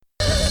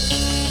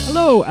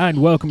Hello and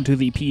welcome to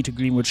the Peter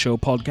Greenwood Show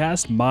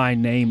podcast. My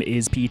name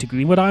is Peter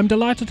Greenwood. I'm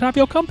delighted to have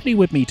your company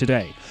with me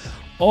today.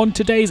 On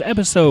today's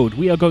episode,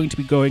 we are going to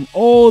be going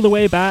all the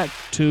way back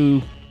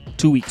to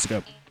 2 weeks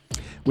ago,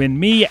 when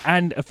me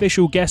and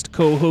official guest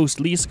co-host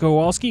Lisa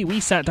Kowalski, we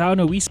sat down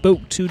and we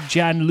spoke to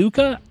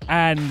Gianluca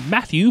and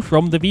Matthew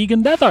from The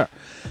Vegan Leather.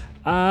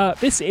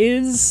 This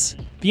is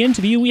the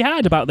interview we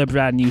had about their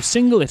brand new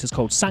single. It is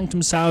called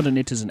Sanctum Sound and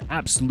it is an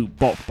absolute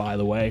bop, by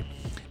the way.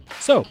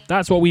 So,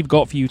 that's what we've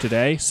got for you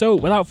today. So,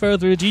 without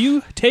further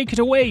ado, take it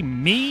away,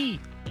 me!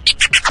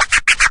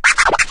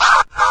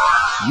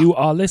 You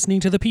are listening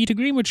to The Peter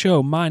Greenwood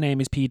Show. My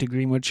name is Peter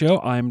Greenwood Show.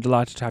 I'm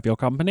delighted to have your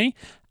company.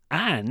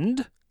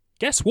 And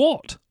guess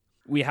what?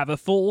 We have a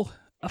full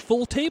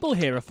table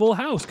here, a full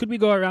house. Could we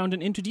go around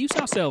and introduce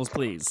ourselves,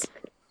 please?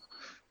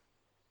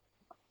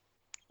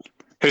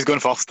 Who's going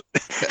first?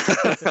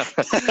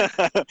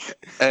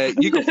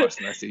 You go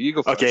first, Matthew. You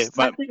go first. Okay,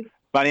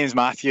 my name's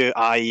Matthew.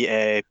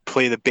 I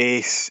play the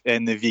bass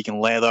in the Vegan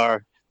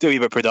Leather, do a wee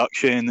bit of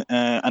production,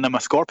 and I'm a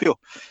Scorpio.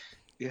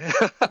 Yeah.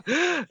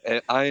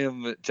 I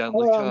am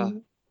Gianluca.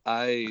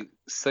 I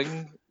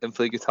sing and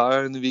play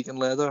guitar in the Vegan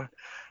Leather.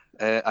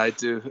 I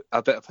do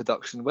a bit of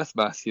production with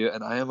Matthew,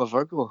 and I am a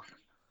Virgo.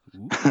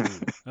 Ooh,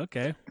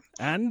 okay.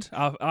 And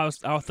our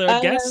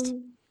third guest?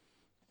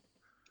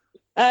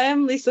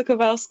 I'm Lisa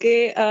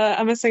Kowalski.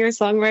 I'm a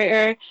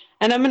singer-songwriter,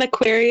 and I'm an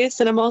Aquarius,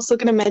 and I'm also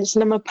going to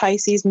mention I'm a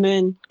Pisces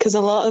moon, because a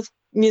lot of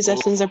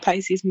musicians are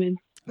Pisces moon.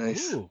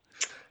 Nice. Ooh.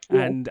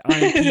 And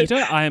I'm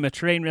Peter. I am a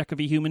train wreck of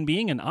a human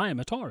being, and I am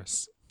a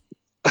Taurus.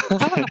 How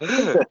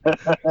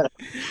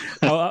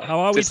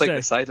are we Just like today?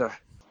 the cider.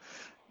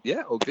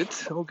 Yeah, all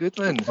good,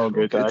 man. All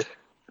good.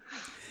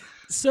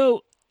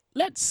 So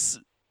let's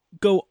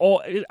go.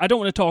 I don't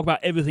want to talk about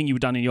everything you've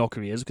done in your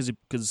careers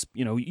because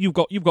you know you've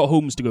got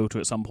homes to go to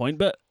at some point.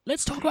 But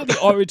let's talk about the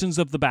origins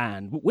of the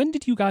band. When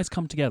did you guys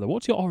come together?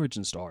 What's your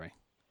origin story?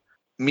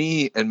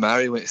 Me and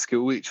Mary went to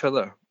school with each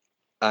other,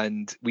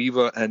 and we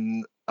were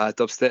in a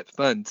dubstep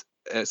band.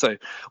 I was in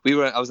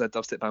a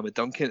dubstep band with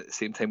Duncan at the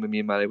same time when me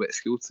and Mary went to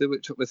school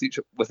with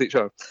each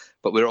other.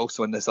 But we were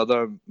also in this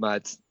other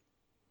mad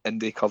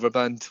indie cover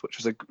band, which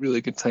was a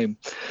really good time.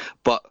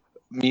 But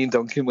me and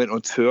Duncan went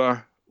on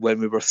tour when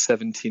we were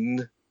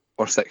 17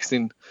 or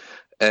 16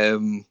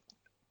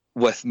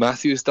 with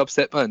Matthew's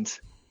dubstep band.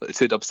 The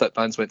two dubstep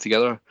bands went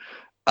together,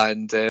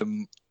 and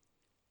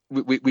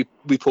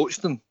we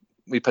poached them,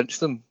 we pinched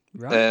them.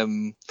 Right.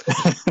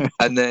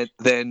 And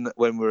then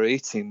when we were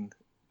 18,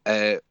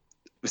 we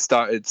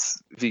started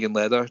Vegan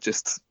Leather.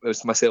 It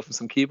was myself and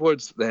some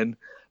keyboards. Then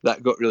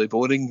that got really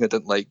boring. I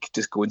didn't like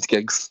just going to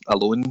gigs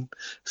alone,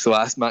 so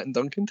I asked Matt and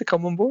Duncan to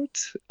come on board,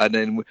 and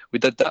then we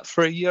did that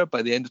for a year.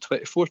 By the end of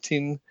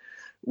 2014,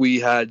 we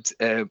had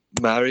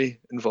Mary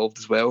involved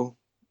as well,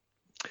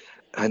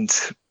 and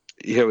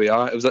here we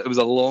are. It was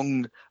a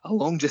long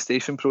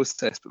gestation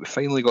process, but we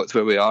finally got to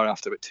where we are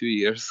after about 2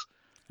 years.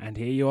 And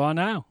here you are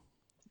now.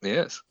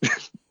 Yes.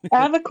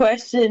 I have a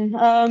question.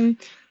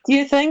 Do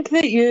you think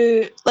that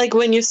you, like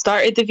when you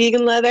started the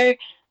Vegan Leather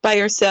by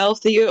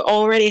yourself, that you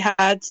already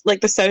had like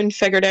the sound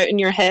figured out in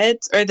your head,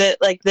 or that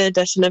like the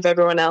addition of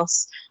everyone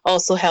else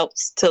also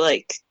helped to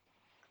like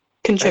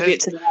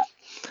contribute to that?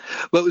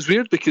 Well, it was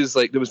weird because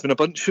like there was been a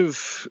bunch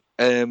of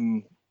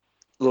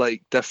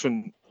like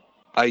different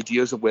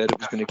ideas of where it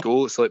was going to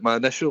go. So like my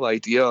initial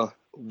idea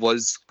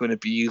was going to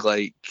be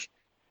like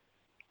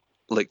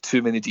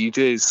too many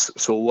DJs,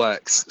 soul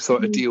acts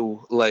sort of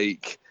deal,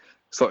 like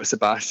sort of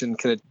Sebastian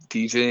kind of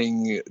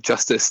DJing,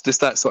 Justice, just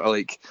that sort of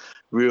like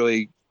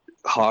really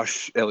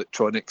harsh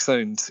electronic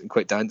sound and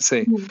quite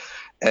dancey.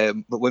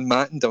 But when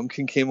Matt and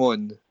Duncan came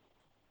on,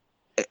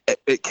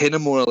 it kind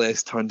of more or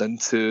less turned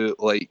into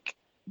like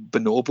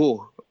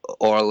Bonobo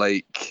or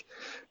like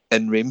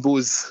In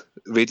Rainbows,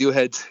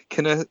 Radiohead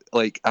kind of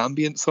like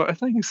ambient sort of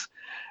things.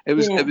 It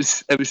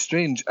was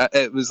strange.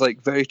 It was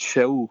like very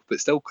chill, but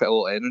still quite a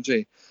lot of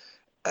energy.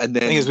 And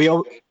then The thing is,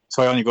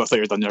 sorry, I only got thought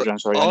you were done there, Jan.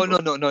 Sorry. Oh no,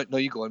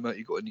 you go on, Matt.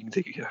 You go on. You can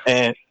take it here.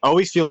 I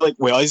always feel like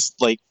with us,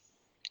 like,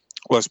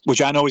 well,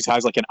 Jan always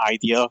has like an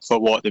idea for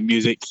what the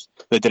music,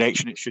 the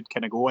direction it should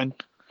kind of go in.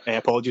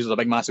 Apologies, there's a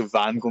big massive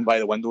van going by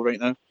the window right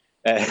now.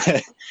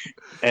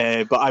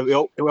 But we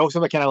also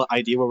have a kind of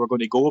idea where we're going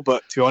to go.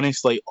 But to be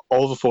honest, like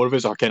all the four of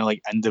us are kind of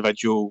like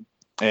individuals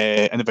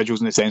in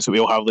the sense that we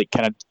all have like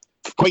kind of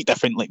quite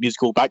different like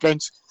musical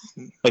backgrounds.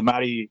 Like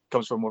Mary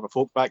comes from more of a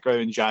folk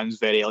background, Jan's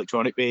very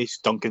electronic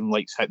based, Duncan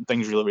likes hitting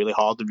things really, really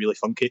hard and really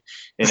funky,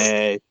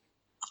 and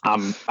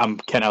I'm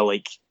kind of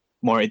like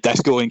more into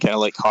disco and kind of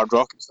like hard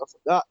rock and stuff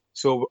like that.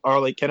 So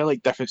our like kind of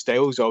like different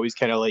styles always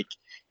kind of like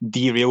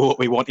derail what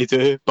we want to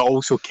do, but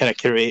also kind of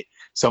create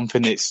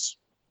something that's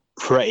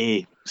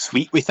pretty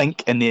sweet, we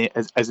think, in the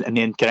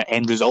kind of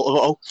end result of it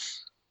all.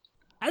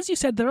 As you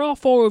said, there are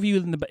four of you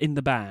in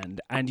the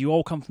band, and you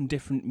all come from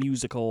different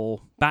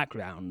musical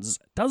backgrounds.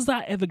 Does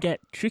that ever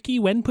get tricky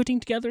when putting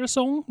together a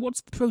song?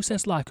 What's the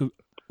process like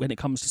when it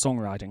comes to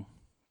songwriting?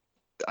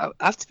 I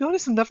have to be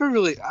honest, I've never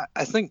really.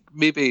 I think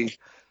maybe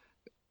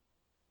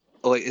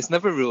like it's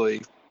never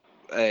really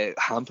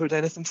hampered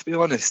anything, to be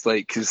honest.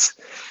 Like, because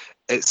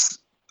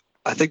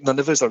I think none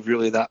of us are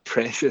really that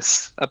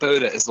precious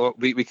about it. As long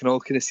we can all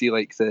kind of see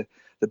like the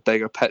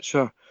bigger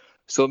picture.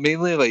 So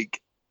mainly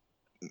like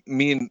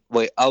me and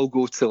like I'll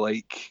go to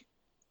like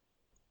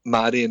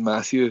Mary and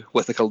Matthew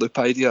with like a loop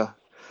idea,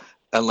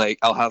 and like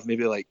I'll have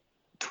maybe like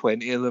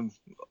 20 of them,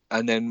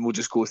 and then we'll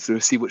just go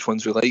through, see which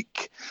ones we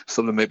like.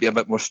 Some of them might be a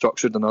bit more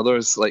structured than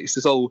others. Like it's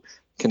just all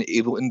kind of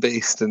Ableton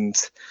based, and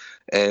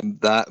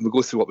that, and we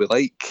go through what we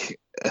like.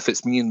 If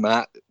it's me and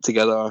Matt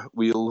together,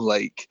 we'll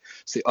like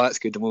say, "Oh, that's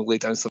good," and we'll lay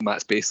down some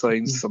Matt's bass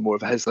lines, some more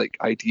of his like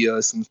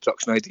ideas, some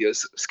production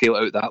ideas, scale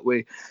it out that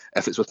way.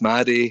 If it's with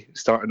Maddie,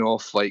 starting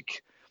off,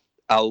 like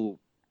I'll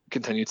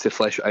continue to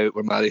flesh it out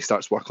where Maddie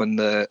starts work on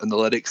the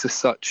lyrics as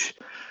such.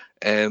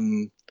 Yeah,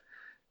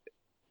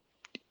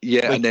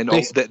 like, and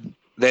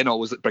then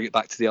always bring it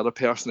back to the other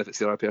person if it's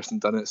the other person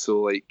done it.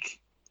 So like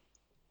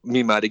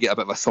me and Maddie get a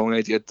bit of a song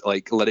idea,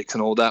 like lyrics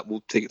and all that.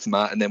 We'll take it to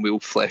Matt, and then we'll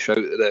flesh out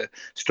the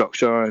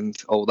structure and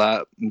all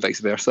that, and vice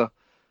versa.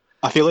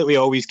 I feel like we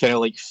always kind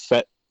of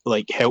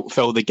like help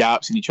fill the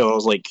gaps in each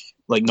other's like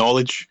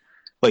knowledge.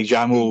 Like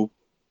Jan will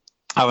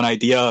have an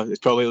idea, it's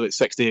probably like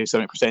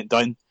 60-70%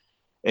 done,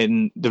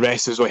 and the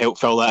rest is what help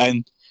fill that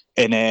in.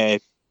 And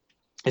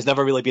it's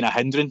never really been a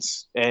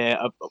hindrance.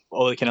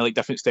 All the kind of like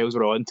different styles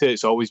we're on to,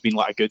 it's always been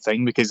like a good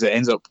thing because it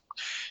ends up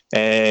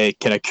kind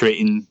of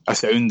creating a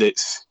sound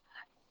that's,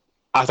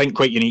 I think,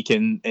 quite unique,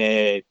 and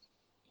it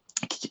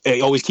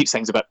always keeps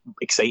things a bit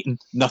exciting.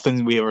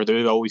 Nothing we ever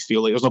do, I always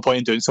feel like there's no point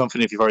in doing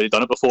something if you've already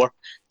done it before.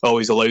 It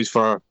always allows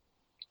for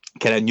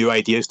kind of new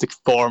ideas to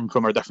form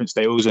from our different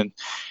styles, and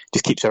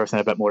just keeps everything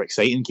a bit more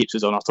exciting, keeps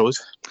us on our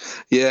toes.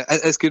 Yeah,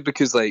 it's good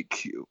because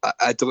like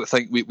I don't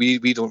think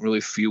we don't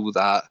really feel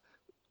that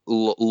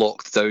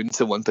locked down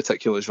to one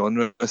particular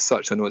genre as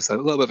such. I know it's a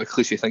little bit of a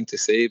cliche thing to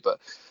say, but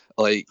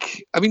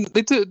like, I mean,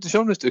 the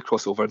genres do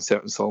cross over in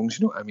certain songs,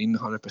 you know what I mean,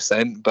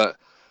 100%. But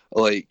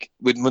like,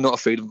 we're not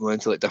afraid of going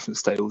into like different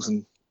styles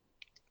and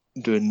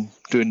doing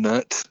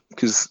that,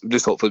 because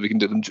just hopefully we can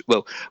do them.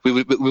 Well, we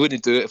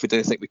wouldn't do it if we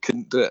didn't think we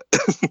couldn't do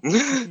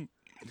it.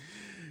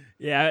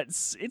 Yeah,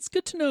 it's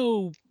good to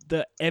know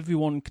that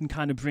everyone can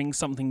kind of bring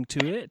something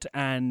to it,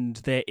 and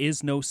there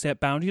is no set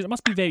boundaries. It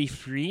must be very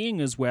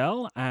freeing as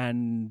well,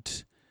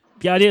 and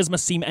the ideas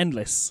must seem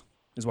endless,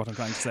 is what I'm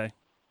trying to say.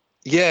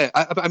 Yeah,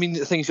 I mean,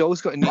 the thing is, you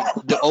always got to need,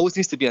 there always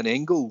needs to be an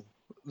angle,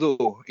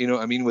 though. You know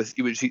what I mean, with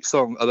each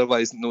song.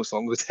 Otherwise, no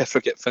song would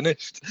ever get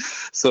finished.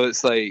 So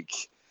it's like,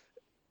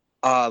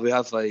 we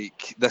have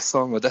like this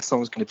song, or this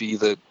song's going to be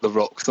the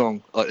rock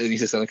song, or it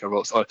needs to sound like a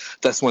rock song, or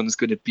this one's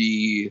going to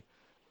be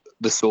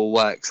the Soul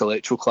Wax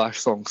Electro Clash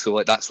song. So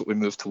like that's what we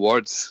move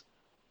towards,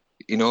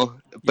 you know.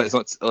 But it's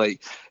not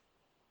like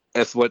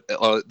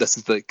or this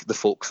is like the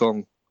folk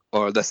song,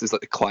 or this is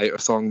like the quieter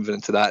song, moving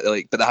into that.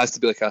 Like, but there has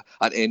to be like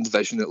an end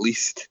vision at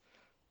least,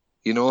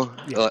 you know.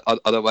 Yeah.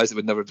 Otherwise, it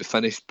would never be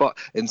finished. But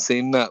in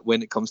saying that,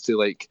 when it comes to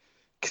like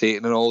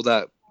creating and all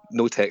that,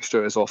 no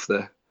texture is off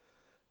the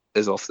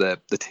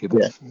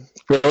table. Yeah,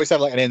 we always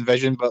have like an end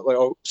vision, but like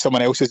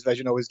someone else's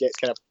vision always gets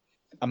kind of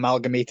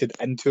amalgamated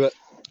into it.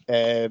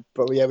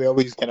 But yeah, we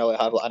always kind of like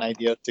have like an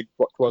idea to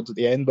work towards at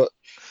the end, but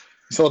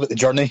it's all about the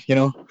journey, you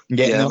know, and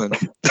getting there.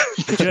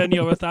 The journey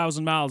of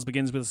 1,000 miles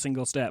begins with a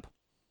single step.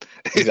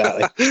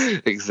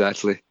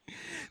 Exactly.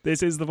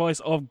 This is the voice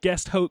of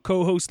guest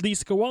co-host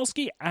Lisa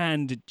Kowalski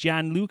and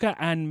Gianluca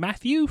and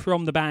Matthew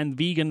from the band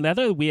Vegan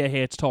Leather. We are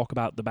here to talk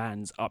about the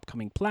band's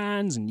upcoming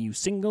plans and new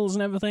singles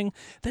and everything.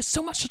 There's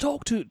so much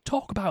to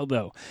talk about,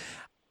 though.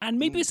 And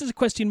maybe this is a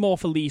question more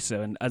for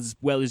Lisa and as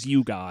well as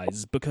you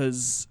guys,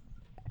 because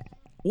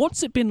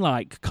what's it been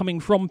like coming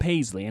from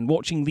Paisley and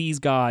watching these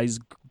guys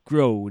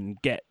grow and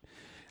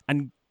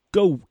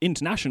go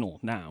international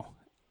now?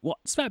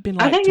 What's that been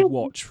like to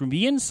watch from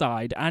the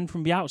inside and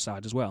from the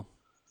outside as well?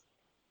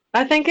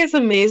 I think it's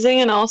amazing,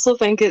 and I also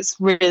think it's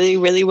really,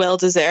 really well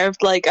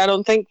deserved. Like, I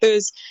don't think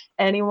there's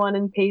anyone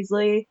in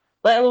Paisley,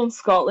 let alone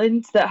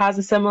Scotland, that has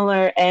a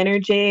similar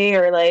energy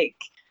or like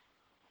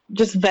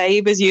just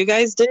vibe as you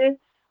guys do.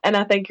 And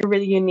I think you're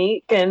really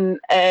unique, and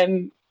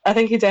I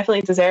think you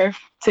definitely deserve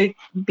to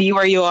be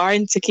where you are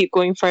and to keep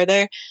going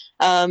further.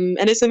 And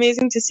it's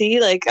amazing to see.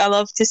 Like, I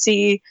love to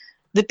see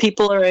the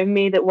people around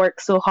me that work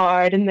so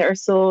hard and that are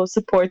so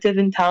supportive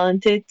and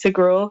talented to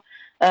grow.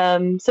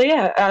 So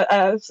yeah, I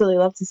absolutely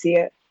love to see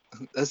it.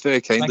 That's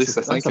very kind,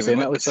 Lisa. Thank you very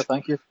much. Lisa,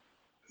 thank you.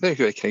 Very,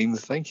 very kind.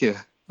 Thank you.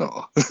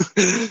 Oh.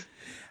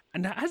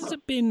 And has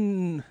it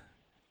been,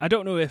 I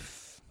don't know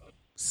if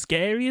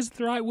scary is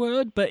the right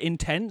word, but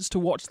intense to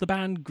watch the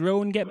band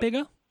grow and get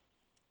bigger?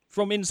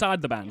 From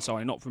inside the band,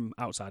 sorry, not from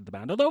outside the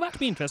band. Although that'd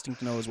be interesting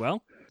to know as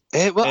well.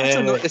 Well, I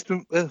don't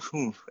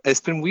know.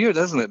 It's been weird,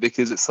 hasn't it?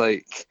 Because it's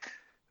like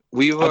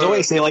I don't want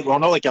to say like we're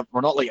not like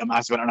a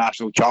massive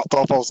international chart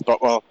toppers,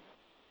 but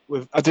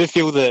I do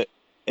feel that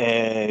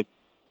I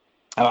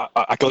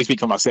can only speak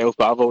for myself,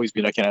 but I've always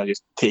been a kind of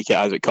just take it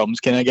as it comes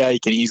kind of guy. You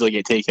can easily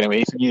get taken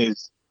away from you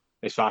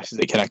as fast as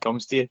it kind of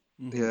comes to you.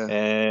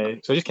 Yeah.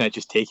 So I just kind of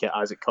just take it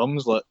as it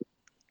comes. Like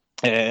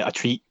I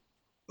treat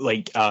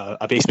like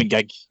a basement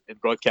gig in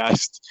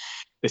broadcast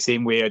the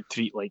same way I'd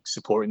treat like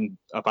supporting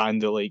a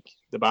band of like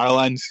the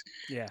Barrowlands.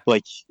 Yeah.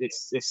 Like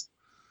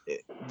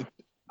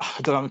I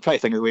don't know, I'm trying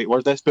to think of the way to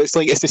word this, but it's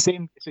like it's the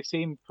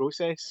same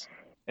process.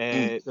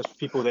 There's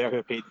people there who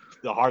have paid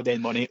the hard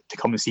earned money to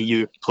come and see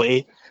you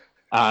play,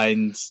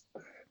 and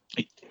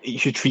you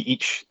should treat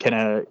each kind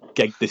of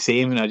gig the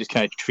same, and I just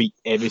kind of treat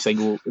every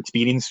single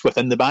experience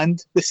within the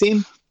band the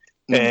same.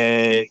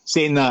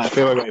 Saying that, if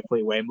we were going to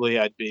play Wembley,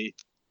 I'd be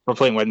my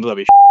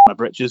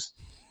britches.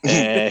 You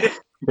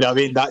know what I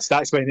mean?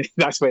 That's when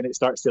it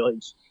starts to like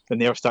the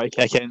nerves start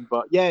kicking.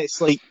 But yeah,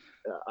 it's like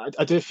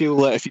I do feel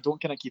that if you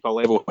don't kind of keep a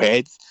level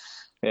head,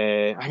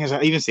 I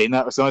think even saying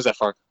that, as long as if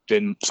we're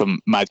doing some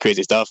mad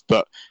crazy stuff,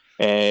 but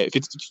if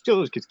you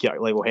still just keep a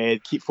level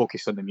head, keep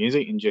focused on the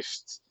music, and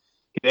just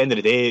at the end of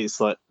the day, it's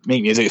like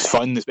make music is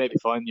fun. It's meant to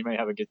be fun. You might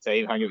have a good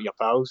time, hang out with your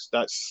pals.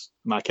 That's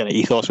my kind of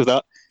ethos with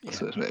that.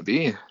 That's what it's meant to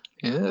be.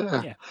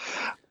 Yeah.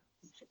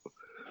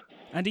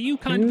 And are you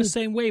kind of the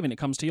same way when it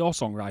comes to your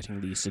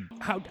songwriting, Lisa?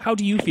 How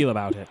do you feel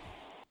about it?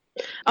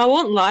 I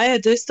won't lie, I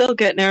do still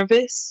get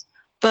nervous,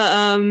 but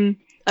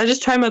I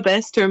just try my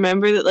best to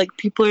remember that like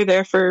people are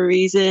there for a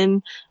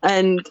reason,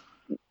 and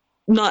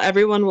not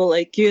everyone will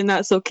like you, and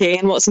that's okay.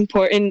 And what's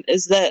important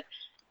is that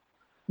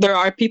there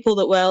are people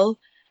that will,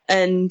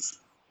 and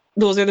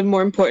those are the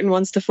more important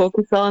ones to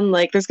focus on.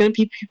 Like there's going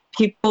to be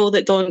people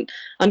that don't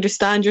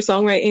understand your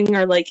songwriting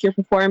or like your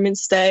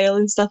performance style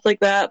and stuff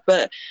like that,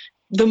 but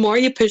the more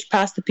you push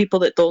past the people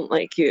that don't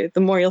like you,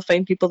 the more you'll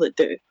find people that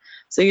do.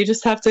 So you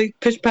just have to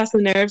push past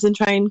the nerves and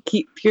try and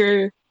keep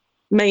your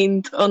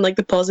mind on like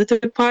the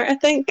positive part, I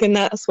think, and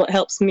that's what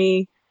helps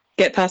me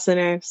get past the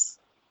nerves.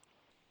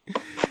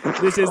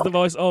 This is the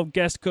voice of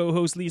guest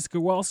co-host Lisa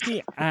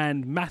Kowalski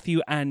and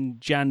Matthew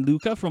and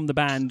Gianluca from the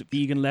band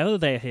Vegan Leather.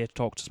 They're here to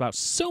talk to us about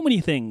so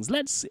many things.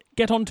 Let's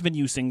get on to the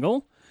new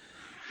single.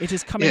 It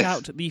is coming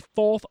out the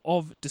 4th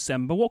of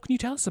December. What can you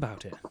tell us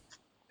about it?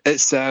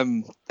 It's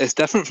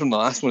different from the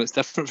last one. It's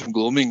different from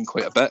Gloaming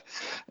quite a bit.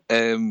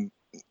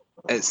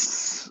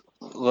 It's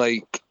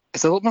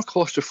a lot more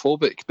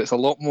claustrophobic, but it's a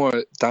lot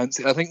more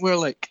dancing. I think we're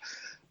like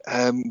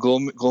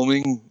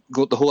Gloaming.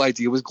 The whole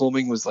idea was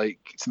Gloaming was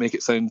like to make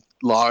it sound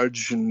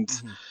large and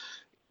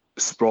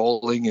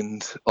sprawling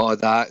and all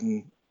that,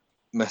 and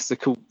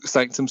mystical.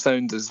 Sanctum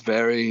sound is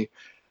very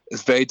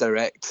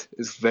direct.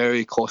 It's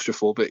very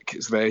claustrophobic.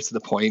 It's very to the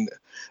point.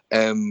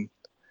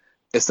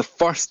 It's the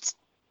first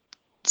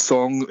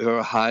song we've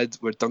ever had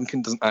where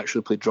Duncan doesn't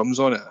actually play drums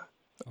on it.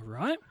 All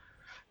right.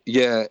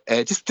 Yeah,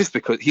 just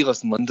because he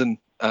lives in London,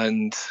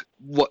 and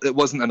it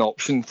wasn't an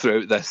option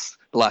throughout the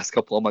last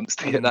couple of months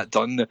to get that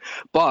done.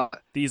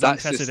 But these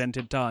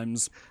unprecedented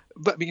times.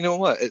 But you know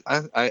what?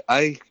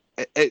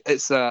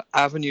 It's an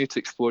avenue to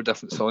explore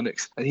different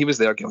sonics, and he was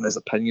there giving his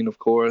opinion, of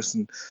course,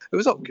 and it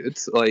was all good.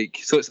 Like,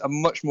 so it's a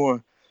much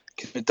more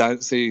kind of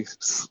dancey.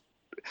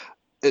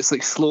 It's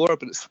like slower,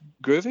 but it's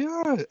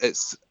groovier.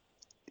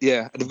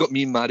 Yeah, and they've got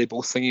me and Mary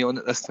both singing on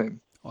it this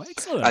time. Oh,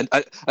 excellent.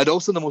 And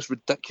also the most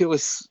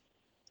ridiculous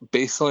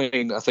bass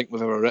line I think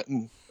we've ever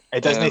written.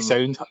 It doesn't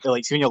sound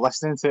like, see when you're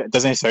listening to it, it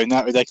doesn't sound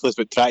that ridiculous,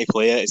 but try to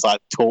play it, it's like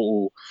a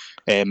total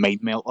mind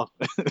melter.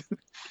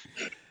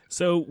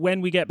 So when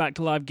we get back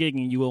to live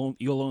gigging,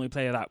 you'll only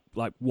play that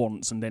like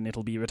once, and then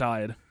it'll be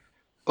retired.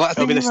 Well, I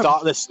think it'll be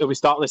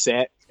start of the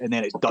set, and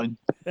then it's done.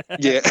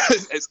 Yeah,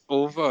 it's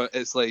over.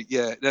 It's like,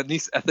 yeah, I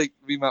think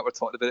we and Matt were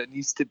talking about it. It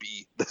needs to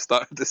be the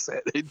start of the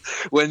set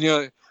when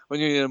you're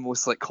your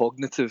most like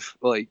cognitive,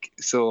 like,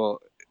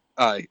 so.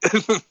 Aye.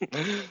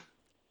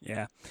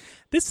 Yeah.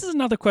 This is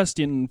another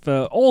question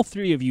for all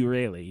three of you,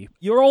 really.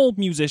 You're all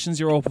musicians,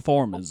 you're all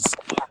performers.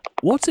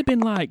 What's it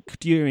been like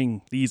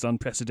during these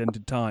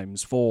unprecedented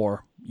times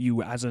for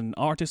you as an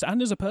artist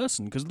and as a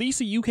person? Because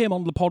Lisa, you came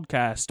on the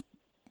podcast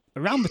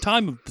around the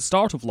time of the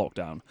start of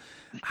lockdown.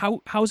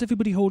 How's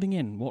everybody holding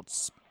in?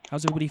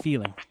 How's everybody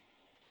feeling?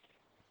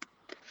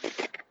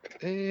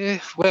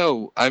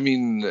 Well, I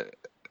mean,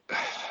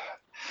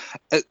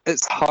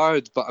 it's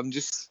hard, but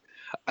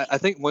I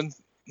think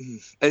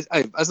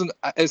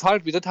it's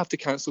hard. We did have to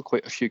cancel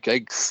quite a few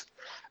gigs,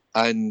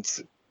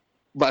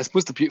 but I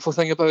suppose the beautiful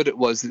thing about it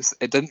was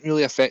it didn't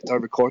really affect our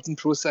recording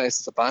process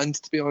as a band,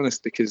 to be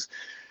honest, because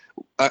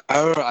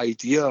our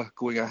idea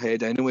going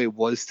ahead anyway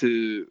was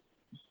to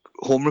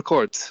home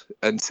record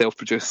and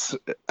self-produce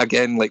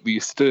again like we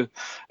used to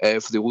do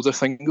for the older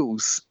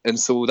singles, and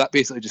so that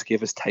basically just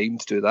gave us time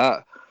to do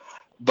that.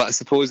 But I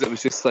suppose it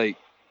was just like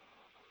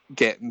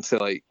getting to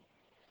like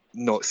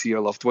not see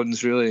your loved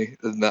ones really,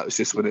 and that was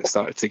just when it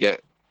started to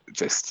get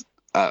just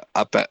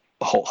a bit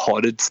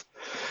horrid.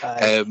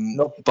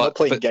 Not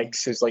playing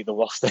gigs is like the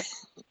worst thing.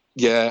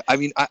 Yeah, I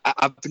mean,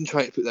 I've been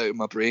trying to put that out in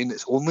my brain.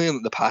 It's only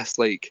in the past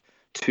like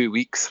 2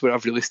 weeks where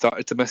I've really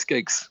started to miss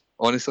gigs,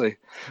 honestly.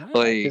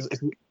 Like, it's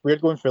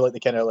weird going through like the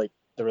kind of like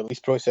the release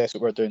process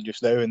that we're doing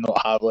just now and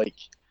not have like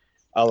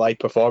a live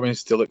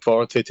performance to look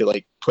forward to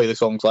like play the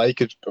songs live.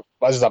 Because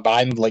as a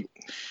band, like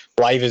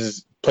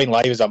playing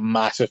live is a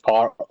massive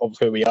part of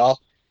who we are.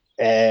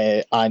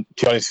 And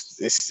to be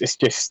honest, it's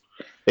just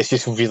it's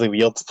just really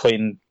weird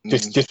playing,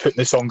 just putting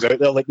the songs out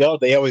there. Like the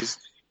other day, I was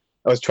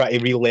trying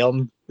to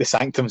relearn the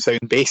Sanctum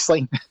Sound bass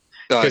line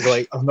because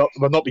like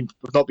we've not been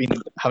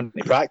having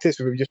any practice.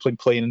 We were just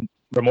playing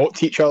remote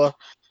to each other,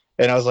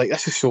 and I was like,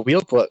 this is so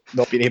weird, but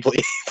not being able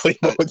to play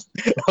my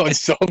own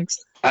songs.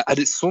 And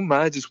it's so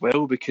mad as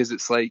well because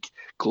it's like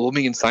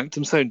Gloaming and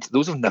Sanctum Sound.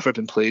 Those have never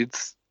been played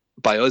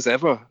by us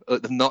ever.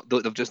 Like,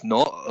 they've just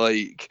not,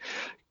 like,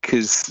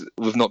 because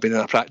we've not been in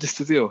a practice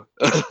studio.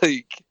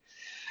 Like,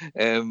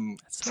 That's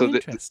so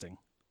interesting.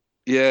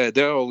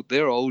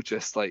 They're all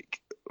just like,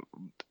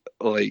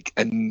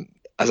 and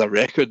as a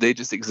record, they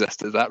just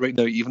exist as that right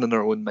now, even in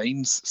our own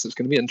minds. So it's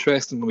going to be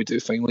interesting when we do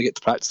finally get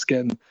to practice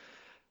again,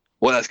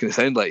 what that's going to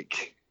sound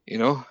like, you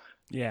know?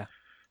 Yeah.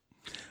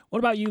 What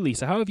about you,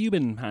 Lisa? How have you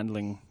been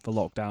handling the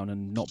lockdown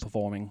and not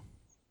performing?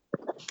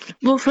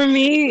 Well, for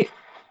me,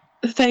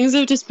 things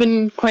have just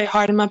been quite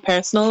hard in my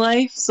personal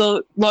life.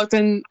 So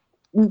lockdown,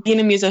 being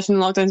a musician,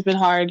 lockdown's been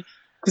hard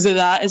because of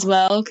that as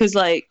well. Because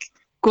like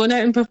going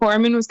out and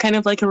performing was kind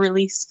of like a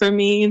release for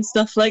me and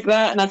stuff like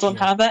that, and I don't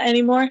have that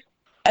anymore.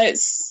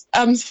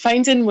 I'm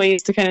finding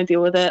ways to kind of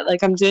deal with it.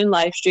 Like I'm doing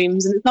live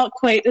streams, and it's not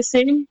quite the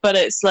same, but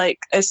it's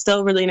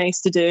still really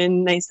nice to do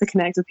and nice to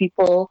connect with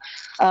people.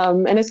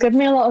 And it's given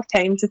me a lot of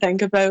time to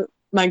think about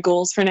my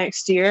goals for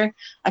next year.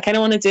 I kind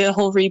of want to do a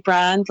whole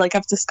rebrand. Like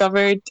I've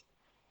discovered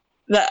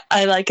that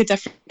I like a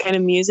different kind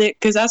of music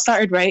because I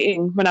started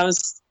writing when I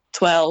was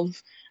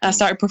 12 and I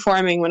started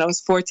performing when I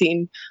was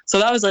 14. So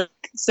that was like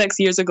 6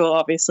 years ago,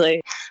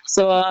 obviously.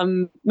 So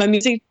my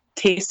music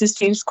taste has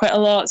changed quite a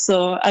lot.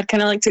 So I'd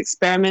kind of like to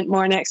experiment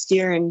more next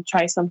year and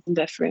try something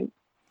different.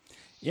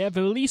 Yeah,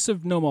 the release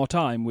of No More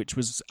Time, which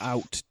was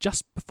out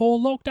just before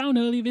lockdown,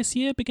 early this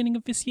year, beginning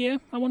of this year,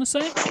 I want to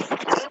say.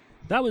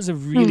 That was a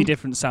really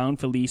different sound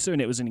for Lisa,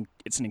 and it's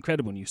an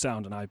incredible new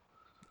sound, and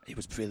it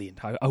was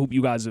brilliant. I hope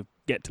you guys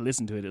get to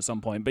listen to it at some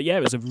point. But yeah,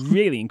 it was a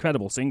really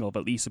incredible single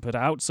that Lisa put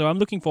out. So I'm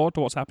looking forward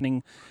to what's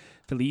happening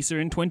for Lisa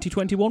in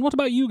 2021. What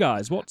about you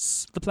guys?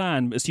 What's the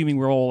plan, assuming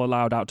we're all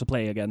allowed out to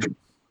play again?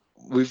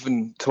 We've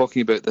been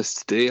talking about this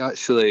today,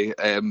 actually.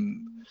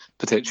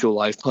 Potential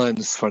live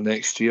plans for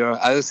next year.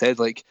 As I said,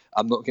 like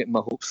I'm not getting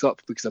my hopes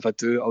up because if I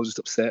do, I'll just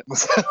upset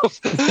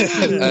myself.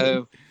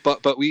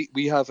 But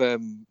we have a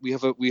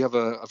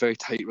very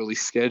tight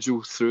release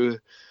schedule through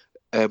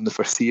the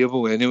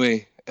foreseeable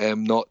anyway.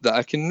 Not that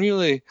I can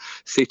really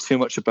say too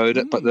much about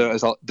it, but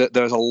there's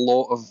a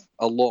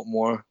lot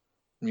more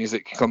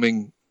music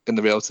coming in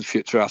the relative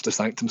future after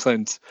Sanctum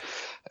Sound.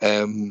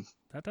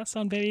 That does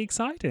sound very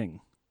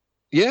exciting.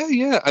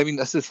 Yeah. I mean,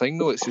 that's the thing,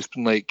 though. It's just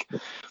been like,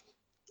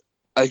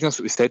 I think that's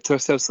what we said to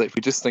ourselves. Like, if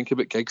we just think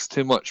about gigs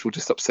too much, we'll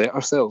just upset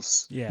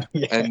ourselves. Yeah.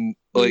 And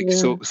like,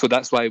 so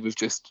that's why we've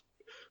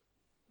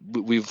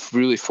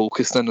really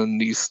focused in on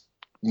these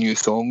new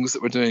songs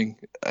that we're doing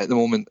at the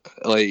moment.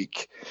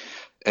 Like,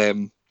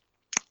 and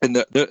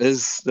there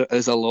is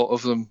a lot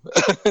of them,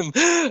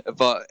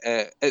 but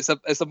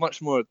it's a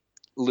much more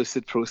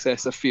lucid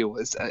process. I feel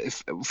it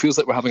feels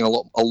like we're having a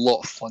lot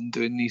of fun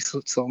doing these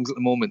songs at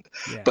the moment.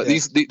 Yeah, but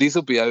these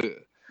will be out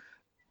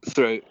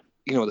throughout,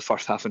 you know, the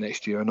first half of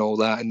next year and all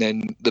that, and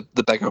then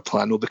the bigger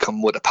plan will become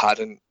more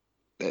apparent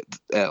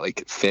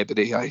like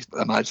February, I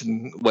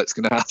imagine, what's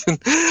going to happen.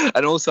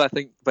 And also I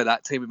think by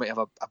that time we might have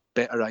a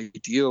better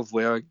idea of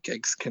where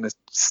gigs kind of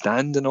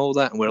stand and all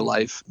that, and where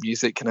live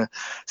music kind of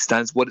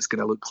stands, what it's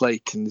going to look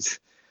like, and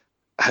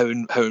how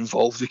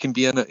involved we can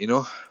be in it, you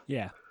know.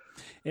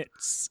 It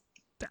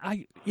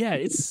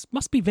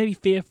must be very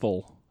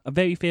fearful. A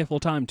very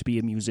fearful time to be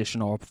a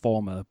musician or a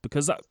performer,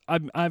 because I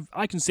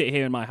can sit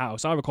here in my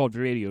house, I record the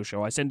radio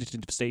show, I send it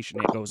into the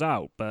station, it goes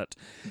out, but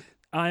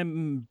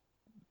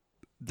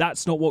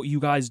that's not what you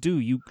guys do.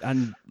 You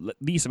and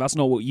Lisa, that's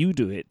not what you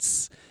do.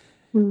 It's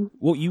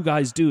what you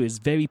guys do is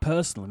very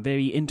personal and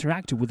very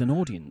interactive with an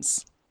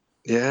audience.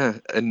 Yeah,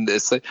 and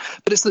it's like,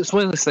 but it's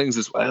one of those things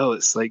as well.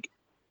 It's like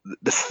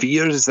the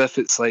fear is if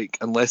it's like,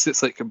 unless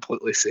it's like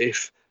completely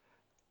safe,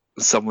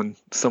 someone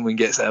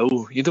gets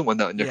ill. You don't want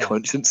that on your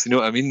conscience. You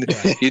know what I mean?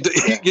 Yeah.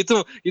 You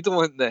don't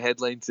want the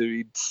headline to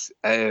read.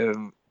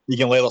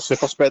 Vegan leather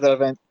super spreader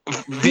event.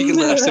 Vegan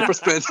leather super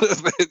spreader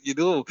event. You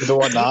know, you don't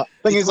want that.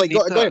 Thing is, like,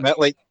 got to admit,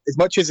 like, as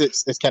much as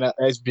it's kind of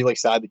is really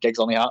sad that gigs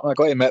only happen, I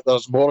got to admit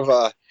there's more of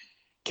a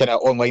kind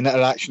of online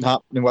interaction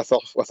happening with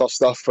our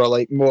stuff, for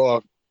like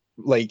more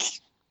like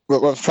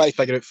we're trying to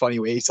figure out funny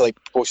ways to like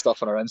post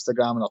stuff on our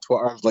Instagram and our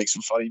Twitter, like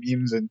some funny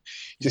memes, and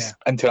just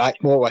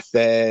interact more with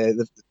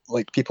the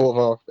like people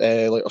over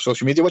like our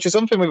social media, which is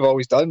something we've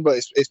always done,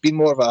 but it's been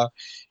more of a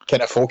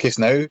kind of focus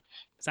now.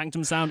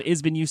 Sanctum Sound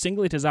is the new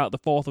single. It is out the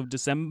 4th of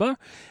December,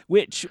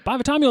 which by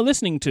the time you're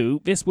listening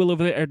to, this will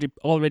have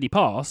already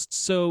passed.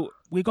 So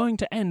we're going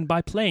to end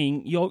by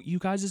playing you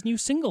guys' new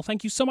single.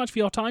 Thank you so much for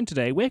your time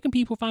today. Where can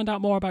people find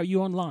out more about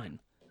you online?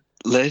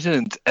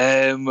 Legend.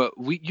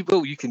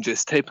 You can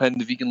just type in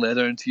the Vegan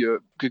Leather into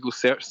your Google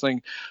search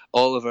thing.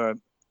 All of our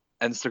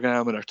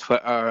Instagram and our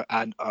Twitter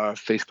and our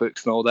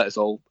Facebooks and all that is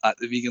all at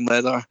the Vegan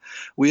Leather.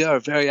 We are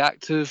very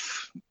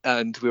active,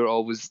 and we're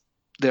always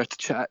there to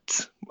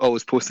chat.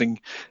 Always posting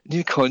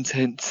new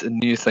content and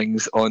new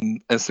things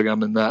on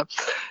Instagram and that.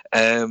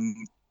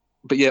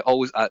 But yeah,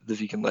 always at the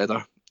Vegan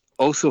Leather.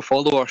 Also,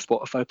 follow our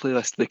Spotify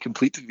playlist, The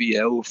Complete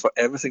VL, for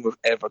everything we've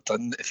ever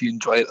done. If you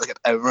enjoy it, like an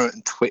hour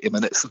and 20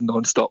 minutes of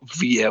non-stop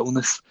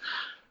VLness.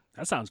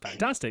 That sounds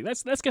fantastic.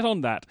 Let's get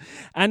on that.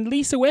 And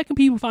Lisa, where can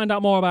people find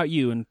out more about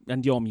you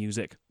and your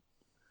music?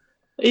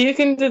 You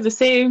can do the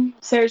same.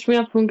 Search me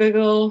up on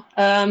Google.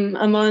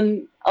 I'm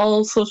on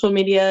all social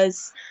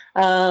medias.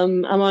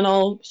 I'm on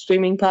all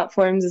streaming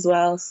platforms as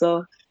well.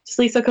 So just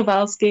Lisa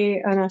Kowalski,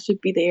 and I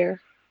should be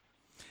there.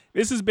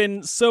 This has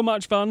been so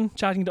much fun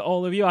chatting to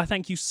all of you. I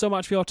thank you so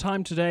much for your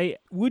time today.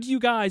 Would you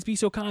guys be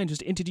so kind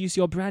just to introduce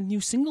your brand new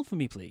single for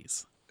me,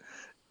 please?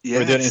 Yeah.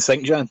 We're doing it in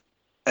sync, Jan.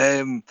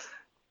 No,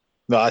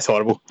 that's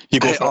horrible. You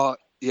go for it.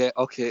 Yeah,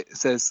 okay. It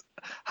says,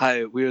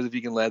 "Hi, we're the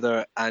Vegan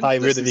Leather." And Hi,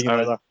 we're the Vegan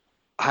Leather.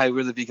 Hi,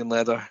 we're the Vegan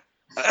Leather.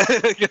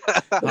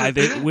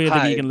 We're the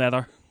Vegan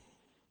Leather.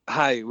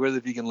 Hi, we're the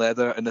Vegan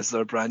Leather, and this is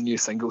our brand new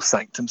single,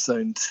 Sanctum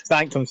Sound.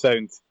 Sanctum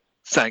Sound.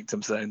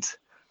 Sanctum Sound.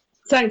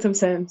 Sanctum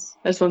Sounds.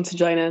 I just want to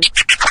join in.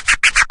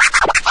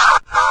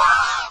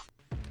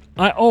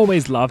 I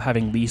always love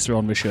having Lisa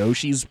on the show.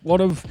 She's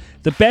one of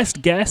the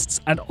best guests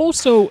and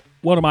also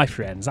one of my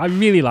friends. I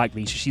really like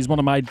Lisa. She's one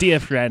of my dear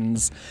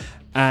friends.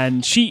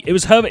 And it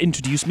was her that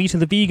introduced me to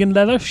the Vegan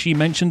Leather. She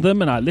mentioned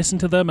them and I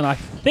listened to them, and I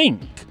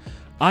think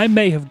I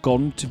may have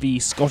gone to the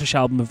Scottish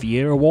Album of the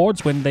Year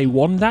Awards when they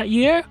won that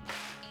year.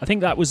 I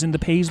think that was in the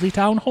Paisley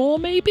Town Hall,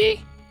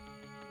 maybe?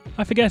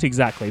 I forget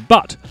exactly.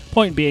 But,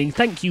 point being,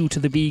 thank you to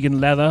the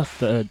Vegan Leather,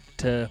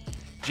 to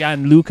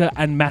Gianluca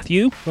and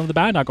Matthew from the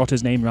band. I got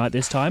his name right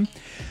this time.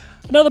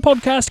 Another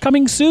podcast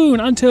coming soon.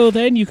 Until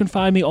then, you can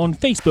find me on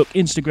Facebook,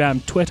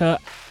 Instagram, Twitter,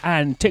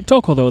 and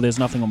TikTok, although there's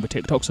nothing on the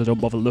TikTok, so don't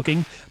bother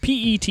looking.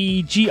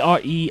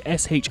 PETGRESHOW.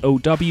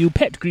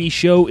 Petgree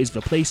Show is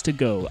the place to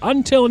go.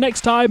 Until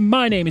next time,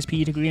 my name is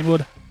Peter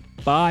Greenwood.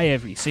 Bye,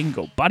 every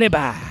single buddy.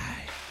 Bye.